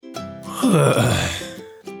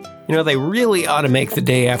They really ought to make the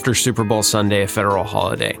day after Super Bowl Sunday a federal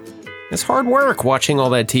holiday. It's hard work watching all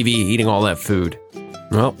that TV, eating all that food.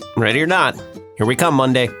 Well, ready or not, here we come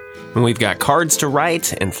Monday, and we've got cards to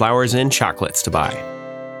write and flowers and chocolates to buy.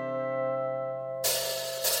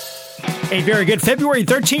 A very good February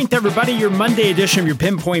 13th, everybody. Your Monday edition of your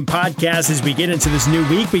Pinpoint Podcast. As we get into this new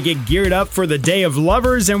week, we get geared up for the Day of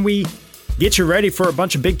Lovers, and we get you ready for a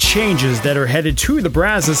bunch of big changes that are headed to the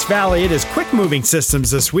Brazos Valley. It is quick-moving systems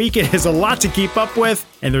this week. It is a lot to keep up with,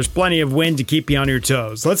 and there's plenty of wind to keep you on your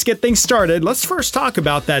toes. Let's get things started. Let's first talk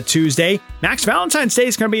about that Tuesday. Max, Valentine's Day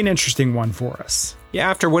is going to be an interesting one for us. Yeah,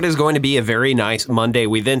 after what is going to be a very nice Monday,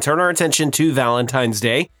 we then turn our attention to Valentine's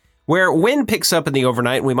Day, where wind picks up in the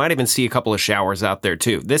overnight, and we might even see a couple of showers out there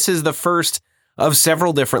too. This is the first of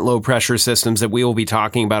several different low-pressure systems that we will be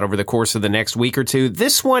talking about over the course of the next week or two.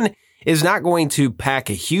 This one is not going to pack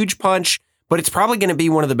a huge punch, but it's probably going to be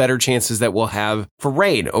one of the better chances that we'll have for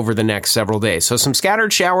rain over the next several days. So some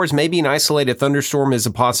scattered showers, maybe an isolated thunderstorm is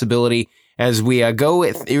a possibility as we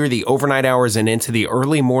go through the overnight hours and into the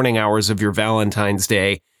early morning hours of your Valentine's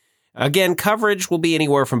Day. Again, coverage will be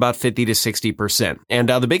anywhere from about 50 to 60%. And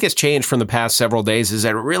the biggest change from the past several days is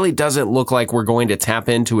that it really doesn't look like we're going to tap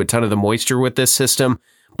into a ton of the moisture with this system,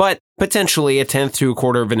 but potentially a tenth to a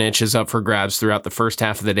quarter of an inch is up for grabs throughout the first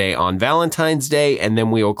half of the day on Valentine's Day, and then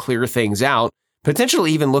we'll clear things out,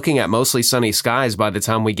 potentially even looking at mostly sunny skies by the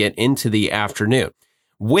time we get into the afternoon.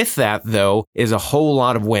 With that, though, is a whole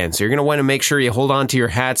lot of wind. So you're going to want to make sure you hold on to your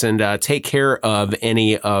hats and take care of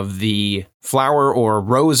any of the flower or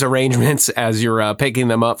rose arrangements as you're picking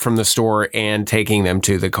them up from the store and taking them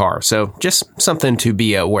to the car. So just something to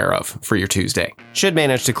be aware of for your Tuesday. Should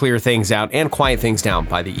manage to clear things out and quiet things down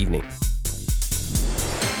by the evening.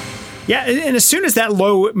 Yeah, and as soon as that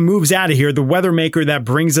low moves out of here, the weather maker that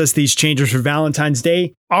brings us these changes for Valentine's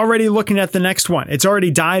Day, already looking at the next one. It's already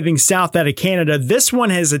diving south out of Canada. This one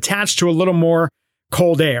has attached to a little more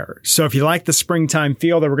cold air. So if you like the springtime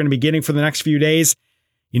feel that we're going to be getting for the next few days,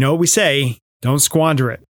 you know what we say, don't squander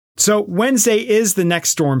it. So Wednesday is the next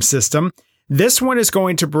storm system. This one is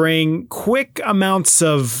going to bring quick amounts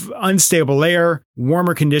of unstable air,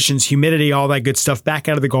 warmer conditions, humidity, all that good stuff back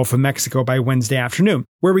out of the Gulf of Mexico by Wednesday afternoon,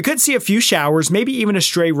 where we could see a few showers, maybe even a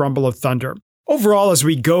stray rumble of thunder. Overall, as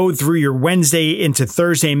we go through your Wednesday into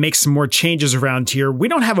Thursday and make some more changes around here, we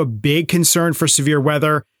don't have a big concern for severe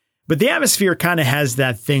weather, but the atmosphere kind of has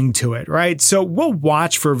that thing to it, right? So we'll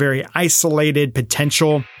watch for a very isolated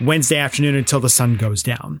potential Wednesday afternoon until the sun goes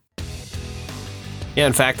down. Yeah,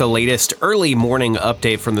 in fact, the latest early morning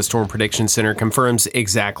update from the Storm Prediction Center confirms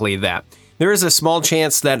exactly that. There is a small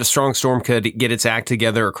chance that a strong storm could get its act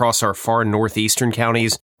together across our far northeastern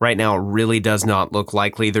counties. Right now, it really does not look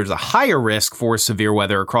likely. There's a higher risk for severe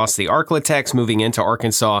weather across the Arklatex moving into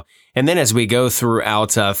Arkansas. And then as we go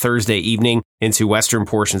throughout Thursday evening into western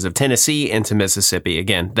portions of Tennessee into Mississippi,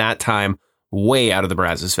 again, that time way out of the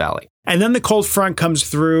Brazos Valley. And then the cold front comes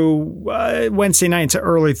through Wednesday night to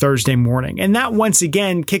early Thursday morning. And that once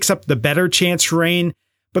again kicks up the better chance for rain.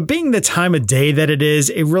 But being the time of day that it is,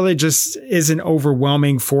 it really just isn't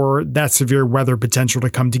overwhelming for that severe weather potential to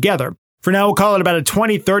come together. For now, we'll call it about a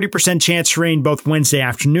 20-30% chance for rain both Wednesday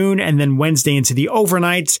afternoon and then Wednesday into the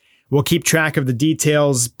overnight. We'll keep track of the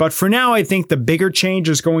details. But for now, I think the bigger change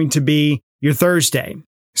is going to be your Thursday.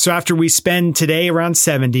 So after we spend today around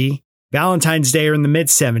 70, Valentine's Day are in the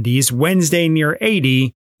mid-70s, Wednesday near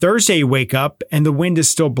 80, Thursday you wake up and the wind is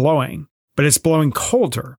still blowing, but it's blowing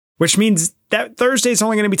colder, which means that Thursday is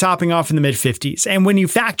only going to be topping off in the mid-50s. And when you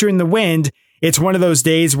factor in the wind, it's one of those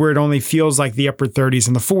days where it only feels like the upper 30s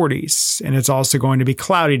and the 40s. And it's also going to be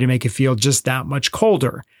cloudy to make it feel just that much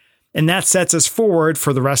colder. And that sets us forward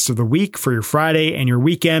for the rest of the week for your Friday and your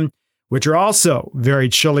weekend, which are also very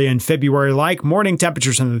chilly in February-like. Morning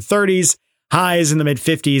temperatures in the 30s. Highs in the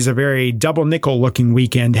mid-50s, a very double nickel looking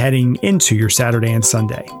weekend heading into your Saturday and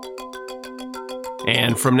Sunday.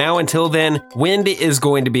 And from now until then, wind is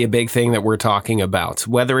going to be a big thing that we're talking about.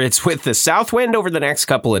 Whether it's with the south wind over the next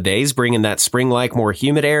couple of days, bringing that spring-like, more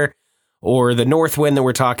humid air, or the north wind that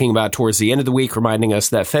we're talking about towards the end of the week, reminding us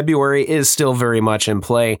that February is still very much in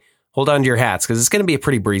play. Hold on to your hats, because it's going to be a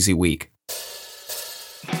pretty breezy week.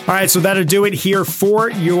 All right, so that'll do it here for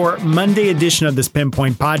your Monday edition of this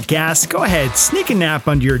Pinpoint Podcast. Go ahead, sneak a nap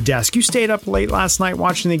under your desk. You stayed up late last night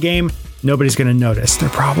watching the game. Nobody's going to notice. They're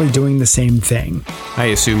probably doing the same thing. I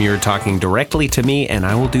assume you're talking directly to me, and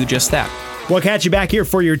I will do just that. We'll catch you back here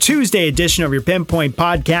for your Tuesday edition of your Pinpoint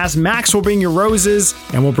Podcast. Max will bring you roses,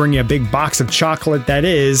 and we'll bring you a big box of chocolate that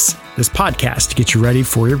is this podcast to get you ready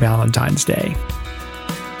for your Valentine's Day.